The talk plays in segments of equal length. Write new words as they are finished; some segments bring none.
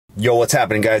Yo, what's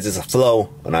happening, guys? It's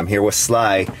Flo, and I'm here with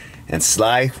Sly. And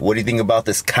Sly, what do you think about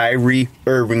this Kyrie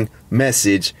Irving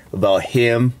message about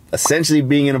him essentially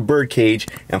being in a birdcage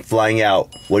and flying out?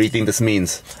 What do you think this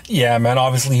means? Yeah, man,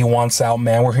 obviously he wants out,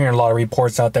 man. We're hearing a lot of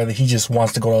reports out there that he just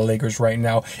wants to go to the Lakers right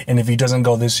now. And if he doesn't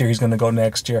go this year, he's going to go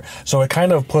next year. So it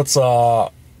kind of puts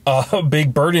a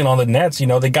big burden on the Nets. You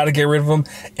know, they got to get rid of him.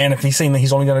 And if he's saying that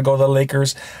he's only going to go to the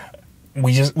Lakers,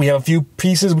 we have a few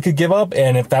pieces we could give up,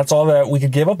 and if that's all that we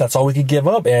could give up, that's all we could give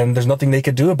up, and there's nothing they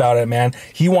could do about it, man.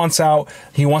 He wants out.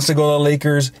 He wants to go to the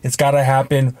Lakers. It's got to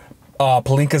happen.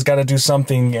 Pelinka's got to do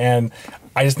something, and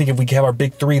I just think if we have our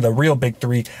big three, the real big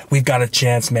three, we've got a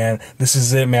chance, man. This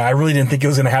is it, man. I really didn't think it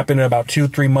was going to happen about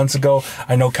 2-3 months ago.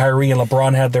 I know Kyrie and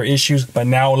LeBron had their issues, but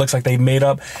now it looks like they've made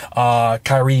up.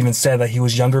 Kyrie even said that he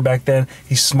was younger back then.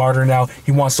 He's smarter now.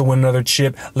 He wants to win another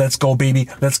chip. Let's go, baby.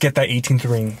 Let's get that 18th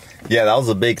ring. Yeah, that was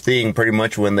a big thing. Pretty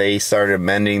much when they started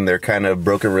mending their kind of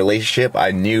broken relationship, I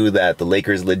knew that the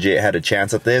Lakers legit had a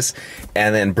chance at this.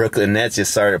 And then Brooklyn Nets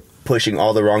just started pushing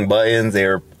all the wrong buttons. They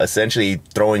were essentially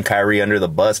throwing Kyrie under the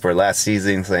bus for last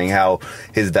season, saying how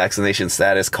his vaccination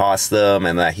status cost them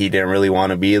and that he didn't really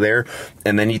want to be there.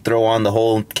 And then you throw on the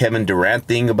whole Kevin Durant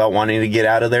thing about wanting to get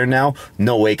out of there now.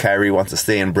 No way Kyrie wants to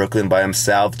stay in Brooklyn by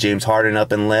himself. James Harden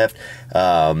up and left.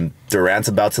 Durant's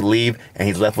about to leave, and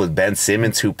he's left with Ben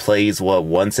Simmons, who plays,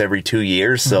 once every 2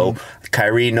 years. So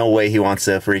Kyrie, no way he wants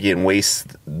to freaking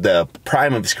waste the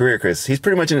prime of his career, because he's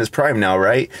pretty much in his prime now,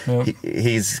 right? Yep.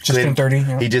 He's just turned 30.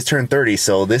 Yeah. He just turned 30,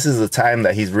 so this is the time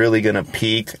that he's really going to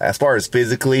peak as far as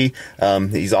physically.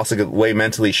 He's also way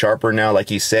mentally sharper now. Like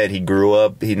you said, he grew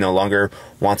up. He no longer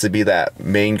wants to be that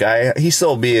main guy. He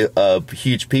still be a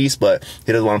huge piece, but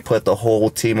he doesn't want to put the whole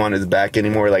team on his back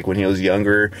anymore. Like when he was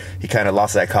younger, he kind of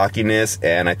lost that cockiness,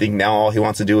 and I think now all he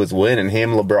wants to do is win. And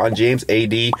him, LeBron James,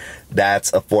 AD,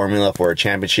 that's a formula for a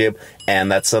championship,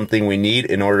 and that's something we need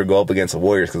in order to go up against the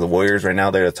Warriors, because the Warriors right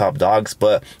now, they're the top dogs.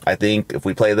 But I think if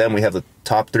we play them, we have the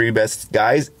top 3 best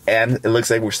guys, and it looks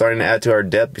like we're starting to add to our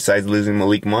depth. Besides losing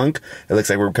Malik Monk, it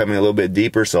looks like we're becoming a little bit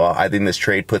deeper, so I think this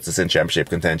trade puts us in championship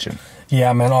contention.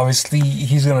 Yeah, man, obviously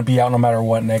he's going to be out no matter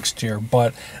what next year,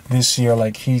 but this year,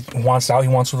 like, he wants out, he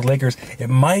wants with the Lakers. It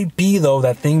might be, though,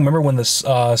 that thing, remember when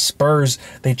the Spurs,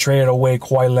 they traded away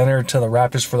Kawhi Leonard to the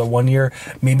Raptors for the 1 year?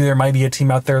 Maybe there might be a team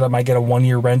out there that might get a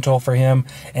 1-year rental for him,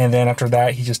 and then after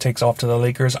that, he just takes off to the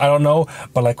Lakers. I don't know,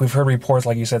 but like we've heard reports,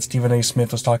 like you said, Stephen A.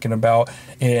 Smith was talking about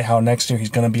how next year he's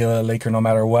going to be a Laker no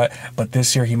matter what, but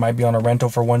this year he might be on a rental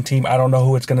for one team. I don't know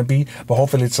who it's going to be, but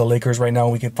hopefully it's the Lakers right now.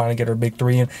 We can finally get our big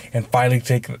three in and finally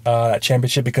take that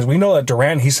championship, because we know that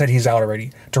Durant, he said he's out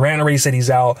already. Durant already said he's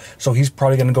out, so he's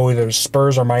probably going to go either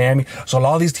Spurs or Miami. So a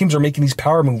lot of these teams are making these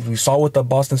power moves. We saw what the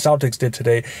Boston Celtics did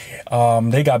today.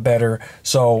 They got better.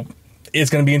 So it's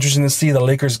going to be interesting to see. The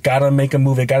Lakers got to make a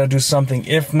move. They got to do something.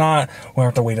 If not, we'll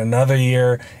have to wait another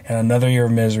year and another year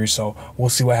of misery. So we'll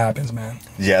see what happens, man.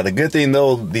 Yeah, the good thing,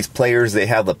 though, these players, they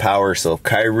have the power. So if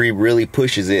Kyrie really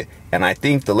pushes it, and I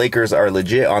think the Lakers are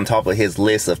legit on top of his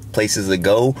list of places to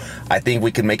go, I think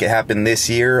we can make it happen this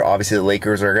year. Obviously, the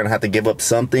Lakers are going to have to give up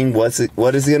something. What is it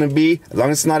going to be? As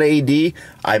long as it's not AD,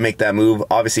 I make that move.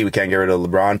 Obviously, we can't get rid of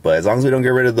LeBron, but as long as we don't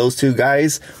get rid of those two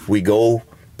guys, we go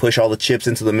push all the chips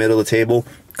into the middle of the table,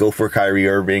 go for Kyrie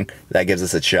Irving. That gives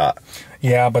us a shot.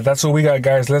 Yeah, but that's what we got,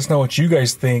 guys. Let us know what you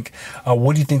guys think.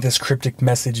 What do you think this cryptic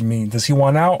message means? Does he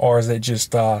want out, or is it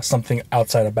just something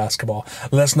outside of basketball?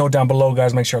 Let us know down below,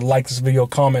 guys. Make sure to like this video,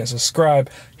 comment, subscribe,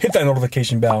 hit that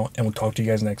notification bell, and we'll talk to you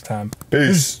guys next time.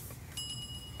 Peace.